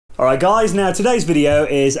Alright guys, now today's video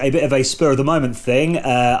is a bit of a spur of the moment thing.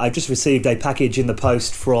 I've just received a package in the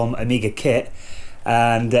post from Amiga Kit,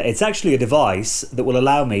 and it's actually a device that will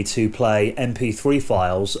allow me to play MP3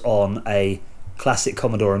 files on a classic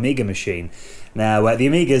Commodore Amiga machine. Now the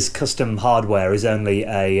Amiga's custom hardware is only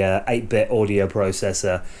a 8-bit audio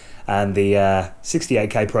processor, and the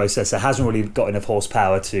 68K processor hasn't really got enough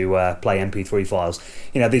horsepower to play MP3 files.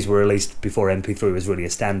 You know, these were released before MP3 was really a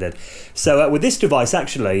standard. So with this device,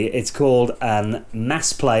 actually, it's called an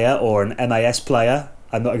MAS player or an MAS player.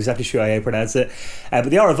 I'm not exactly sure how you pronounce it, but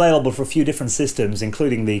they are available for a few different systems,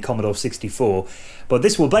 including the Commodore 64. But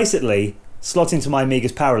this will basically slot into my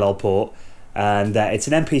Amiga's parallel port, and it's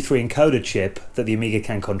an MP3 encoder chip that the Amiga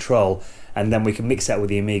can control, and then we can mix that with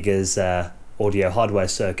the Amiga's audio hardware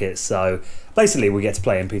circuit. So basically we get to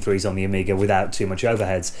play MP3s on the Amiga without too much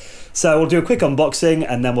overheads. So we'll do a quick unboxing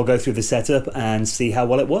and then we'll go through the setup and see how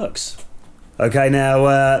well it works. Okay,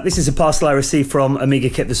 now this is a parcel I received from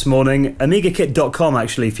Amiga Kit this morning. AmigaKit.com,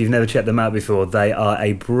 actually, if you've never checked them out before, they are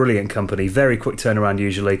a brilliant company, very quick turnaround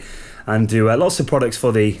usually, and do lots of products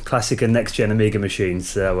for the classic and next-gen Amiga machines.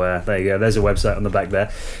 So there you go, there's a website on the back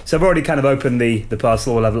there. So I've already kind of opened the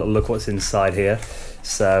parcel. We'll have a little look what's inside here.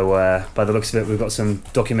 So by the looks of it, we've got some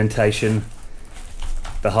documentation,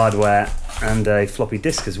 the hardware, and a floppy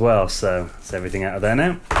disk as well. So that's everything out of there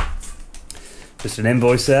now. Just an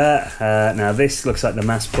invoice there. Now this looks like the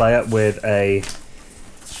MAS player with a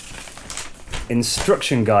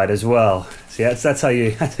instruction guide as well. So yeah, that's how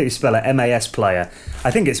you spell it, MAS player. I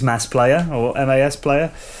think it's MAS player or MAS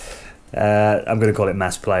player. I'm going to call it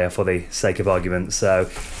MAS player for the sake of argument. So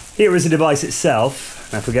here is the device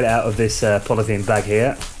itself. Now if we get it out of this polythene bag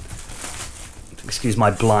here, excuse my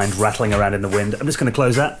blind rattling around in the wind, I'm just going to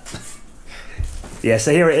close that. Yeah,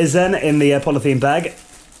 so here it is then in the polythene bag.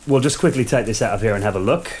 We'll just quickly take this out of here and have a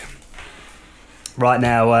look. Right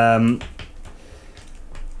now,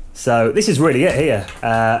 so this is really it here.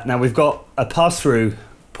 Now we've got a pass-through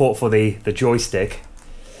port for the joystick,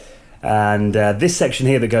 and this section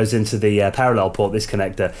here that goes into the parallel port, this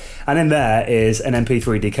connector, and in there is an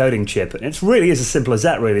MP3 decoding chip. And it really is as simple as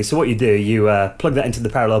that, really. So what you do, you plug that into the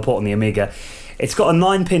parallel port on the Amiga. It's got a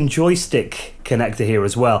 9-pin joystick connector here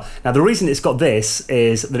as well. Now the reason it's got this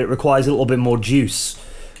is that it requires a little bit more juice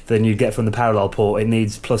than you get from the parallel port. It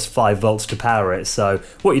needs plus 5 volts to power it. So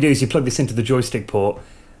what you do is you plug this into the joystick port,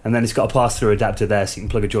 and then it's got a pass-through adapter there, so you can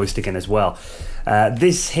plug a joystick in as well.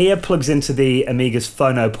 This here plugs into the Amiga's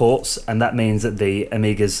phono ports, and that means that the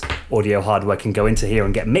Amiga's audio hardware can go into here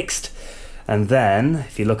and get mixed. And then,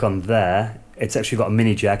 if you look on there, it's actually got a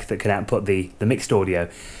mini jack that can output the mixed audio.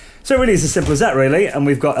 So it really is as simple as that, really. And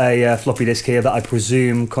we've got a floppy disk here that I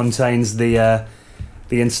presume contains the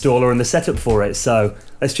installer and the setup for it. So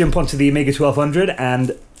let's jump onto the Amiga 1200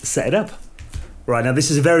 and set it up. Right, now this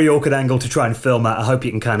is a very awkward angle to try and film at. I hope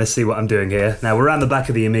you can kind of see what I'm doing here. Now we're around the back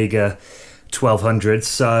of the Amiga 1200,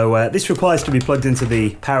 so this requires to be plugged into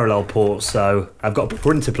the parallel port. So I've got a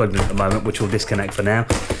printer plugged in at the moment, which will disconnect for now.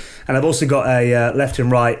 And I've also got a left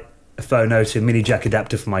and right phono to mini jack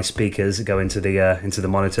adapter for my speakers that go into the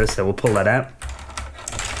monitor, so we'll pull that out.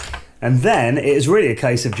 And then it is really a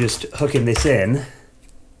case of just hooking this in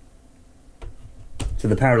to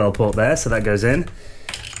the parallel port there, so that goes in.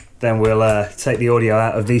 Then we'll take the audio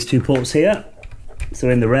out of these two ports here,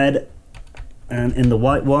 so in the red and in the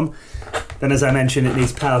white one. Then, as I mentioned, it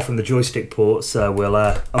needs power from the joystick port, so we'll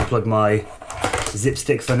unplug my zip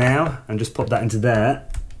stick for now and just pop that into there.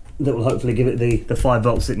 That will hopefully give it the 5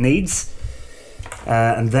 volts it needs.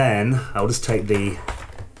 And then I'll just take the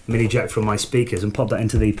mini jack from my speakers and pop that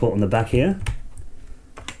into the port on the back here,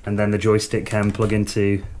 and then the joystick can plug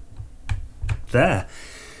into there.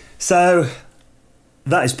 So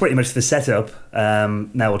that is pretty much the setup.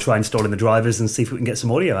 Now we'll try installing the drivers and see if we can get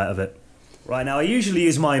some audio out of it. Right, now I usually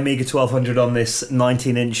use my Amiga 1200 on this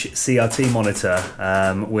 19-inch CRT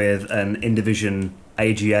monitor with an Invision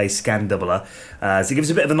AGA scan doubler. So it gives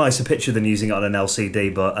a bit of a nicer picture than using it on an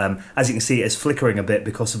LCD, but as you can see, it's flickering a bit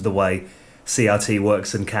because of the way CRT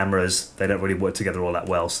works and cameras. They don't really work together all that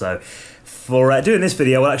well. So for doing this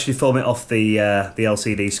video, we'll actually film it off the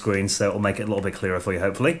LCD screen, so it'll make it a little bit clearer for you,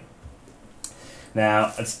 hopefully.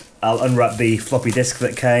 Now, I'll unwrap the floppy disk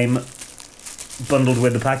that came bundled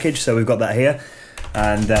with the package, so we've got that here.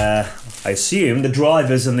 And I assume the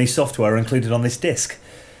drivers and the software are included on this disk.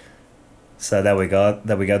 So there we go,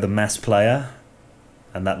 the MAS player.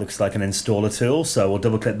 And that looks like an installer tool, so we'll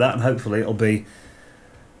double click that and hopefully it'll be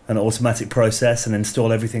an automatic process and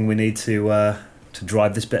install everything we need to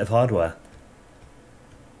drive this bit of hardware.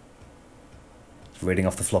 Reading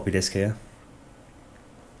off the floppy disk here.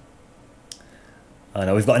 I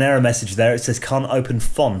know we've got an error message there. It says can't open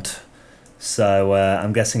font. So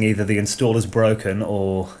I'm guessing either the installer's broken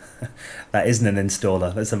or that isn't an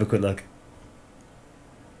installer. Let's have a quick look.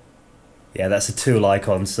 Yeah, that's a tool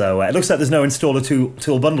icon. So it looks like there's no installer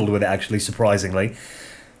tool bundled with it, actually, surprisingly.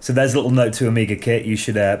 So there's a little note to Amiga Kit. You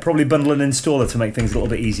should probably bundle an installer to make things a little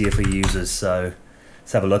bit easier for users. So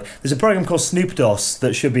let's have a look. There's a program called SnoopDOS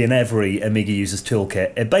that should be in every Amiga user's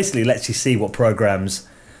toolkit. It basically lets you see what programs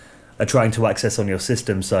are trying to access on your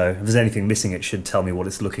system. So if there's anything missing, it should tell me what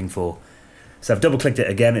it's looking for. So I've double-clicked it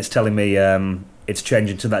again. It's telling me it's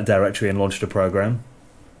changed into that directory and launched a program.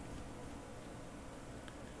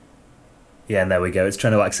 Yeah, and there we go. It's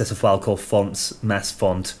trying to access a file called fonts, mass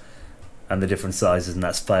font, and the different sizes, and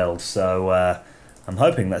that's failed. So I'm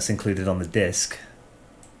hoping that's included on the disk.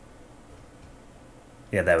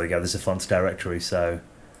 Yeah, there we go. There's a fonts directory. So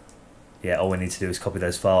yeah, all we need to do is copy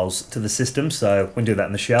those files to the system. So we can do that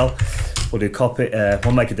in the shell. We'll do copy.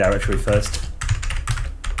 We'll make a directory first.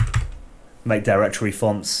 Make directory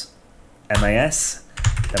fonts MAS.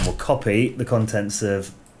 Then we'll copy the contents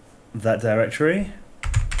of that directory.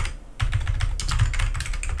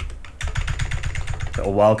 Put a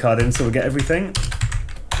wildcard in so we get everything.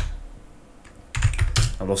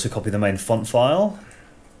 I'll also copy the main font file.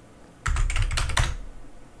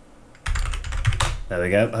 There we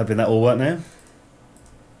go. Hoping that will work now.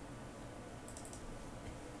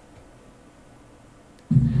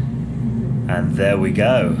 And there we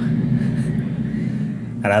go.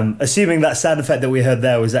 And I'm assuming that sound effect that we heard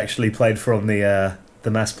there was actually played from the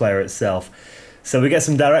mass player itself. So we get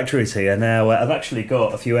some directories here. Now I've actually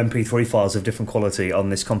got a few MP3 files of different quality on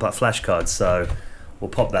this compact flash card, so we'll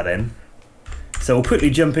pop that in. So we'll quickly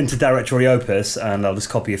jump into directory opus, and I'll just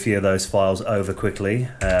copy a few of those files over quickly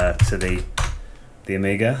to the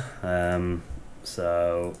Amiga.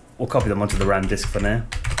 So we'll copy them onto the RAM disk for now.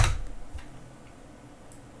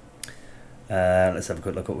 Let's have a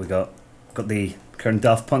quick look at what we got. Got the current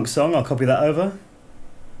Daft Punk song. I'll copy that over.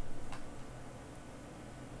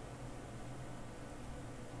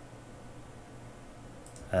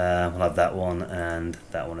 We'll have that one and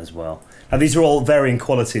that one as well. Now these are all varying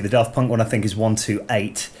quality. The Daft Punk one I think is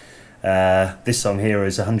 128. This song here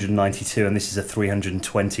is 192 and this is a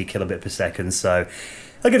 320 kilobit per second. So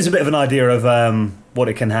that gives a bit of an idea of what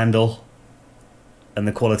it can handle and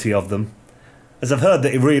the quality of them. As I've heard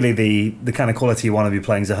that really the kind of quality you want to be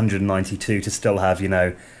playing is 192 to still have, you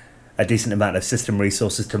know, a decent amount of system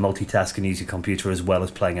resources to multitask and use your computer as well as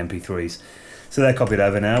playing MP3s. So they're copied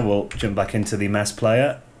over now. We'll jump back into the mass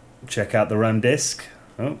player, check out the RAM disk.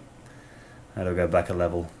 Oh, how do I go back a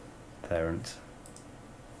level? Parent.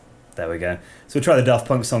 There we go. So we'll try the Daft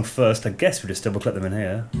Punk song first. I guess we'll just double click them in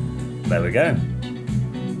here. There we go.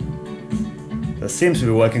 That seems to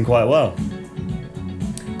be working quite well.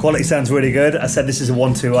 Quality sounds really good. I said this is a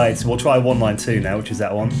 128, so we'll try 192 now, which is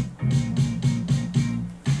that one.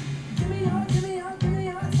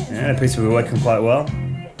 Yeah, it appears to be working quite well.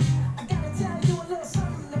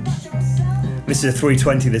 This is a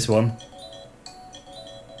 320, this one.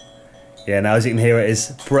 Yeah, now as you can hear it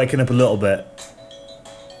is breaking up a little bit.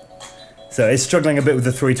 So it's struggling a bit with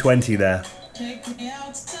the 320 there.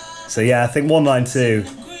 So yeah, I think 192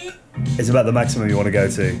 is about the maximum you want to go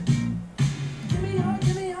to.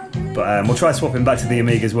 But we'll try swapping back to the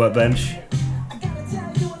Amiga's workbench.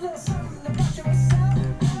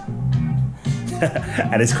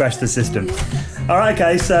 And it's crashed the system. Alright,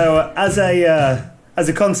 okay, so as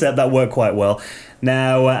a concept that worked quite well.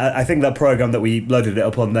 Now I think that program that we loaded it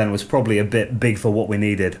up on then was probably a bit big for what we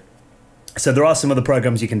needed. So there are some other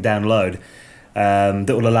programs you can download that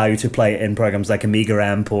will allow you to play it in programs like Amiga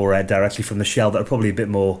Amp or directly from the shell that are probably a bit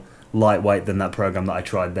more lightweight than that program that I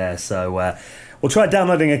tried there. So we'll try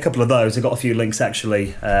downloading a couple of those. I've got a few links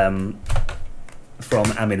actually from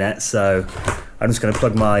Aminet, so I'm just going to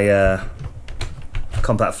plug my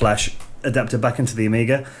compact flash adapter back into the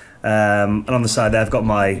Amiga, and on the side there I've got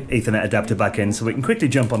my Ethernet adapter back in, so we can quickly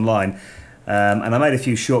jump online. And I made a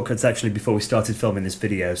few shortcuts actually before we started filming this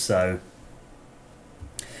video, so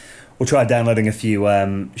we'll try downloading a few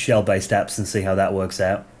shell-based apps and see how that works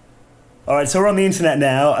out. Alright, so we're on the internet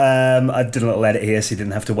now. I did a little edit here so you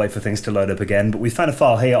didn't have to wait for things to load up again, but we found a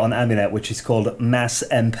file here on Aminet which is called Mass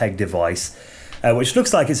MPEG Device, which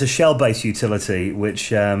looks like it's a shell-based utility which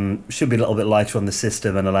should be a little bit lighter on the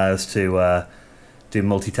system and allow us to do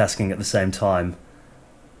multitasking at the same time.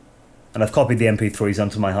 And I've copied the MP3s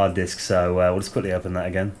onto my hard disk, so we'll just quickly open that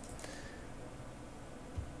again.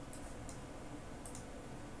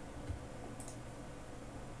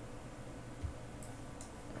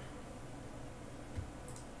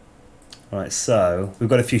 Right, so we've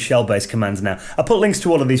got a few shell-based commands now. I'll put links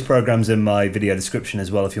to all of these programs in my video description as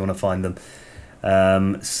well if you want to find them.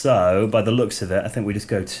 So, by the looks of it, I think we just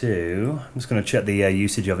go to... I'm just going to check the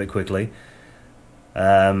usage of it quickly.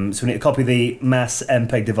 So we need to copy the mass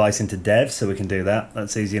MPEG device into dev, so we can do that.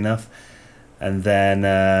 That's easy enough. And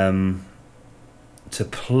then to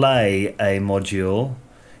play a module,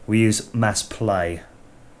 we use mass play.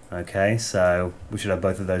 Okay, so we should have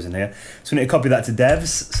both of those in here. So we need to copy that to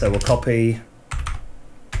devs. So we'll copy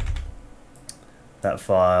that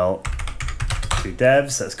file to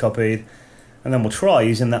devs. That's copied. And then we'll try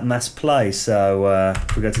using that mass play. So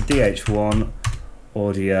if we go to DH1,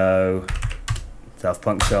 audio, Daft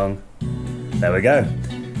Punk song. There we go.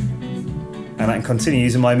 And I can continue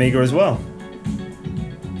using my Amiga as well.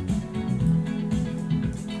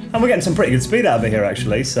 And we're getting some pretty good speed out of it here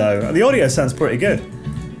actually. So the audio sounds pretty good.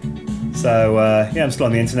 So yeah, I'm still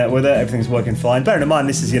on the internet with it, everything's working fine. Bearing in mind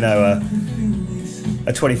this is, you know,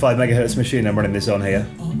 a 25 megahertz machine I'm running this on here.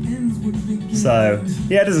 So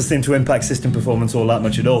yeah, it doesn't seem to impact system performance all that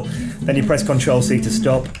much at all. Then you press Ctrl-C to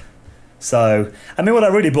stop. So, I mean, what I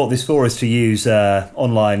really bought this for is to use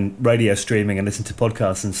online radio streaming and listen to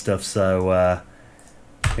podcasts and stuff. So yeah,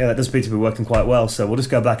 that does appear to be working quite well. So we'll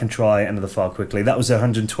just go back and try another file quickly. That was a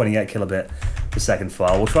 128 kilobit per second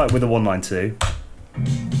file. We'll try it with a 192.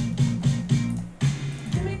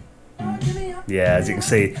 Yeah, as you can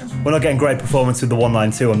see, we're not getting great performance with the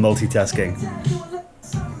 192 on multitasking.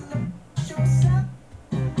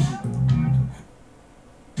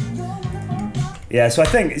 Yeah, so I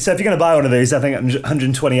think, so if you're going to buy one of these, I think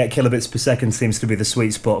 128 kilobits per second seems to be the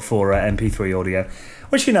sweet spot for MP3 audio.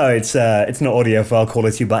 Which, you know, it's not audiophile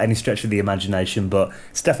quality by any stretch of the imagination, but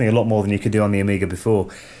it's definitely a lot more than you could do on the Amiga before.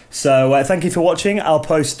 So thank you for watching. I'll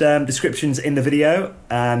post descriptions in the video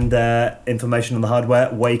and information on the hardware,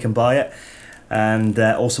 where you can buy it. And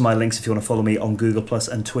also my links if you want to follow me on Google Plus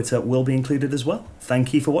and Twitter will be included as well.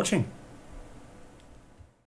 Thank you for watching.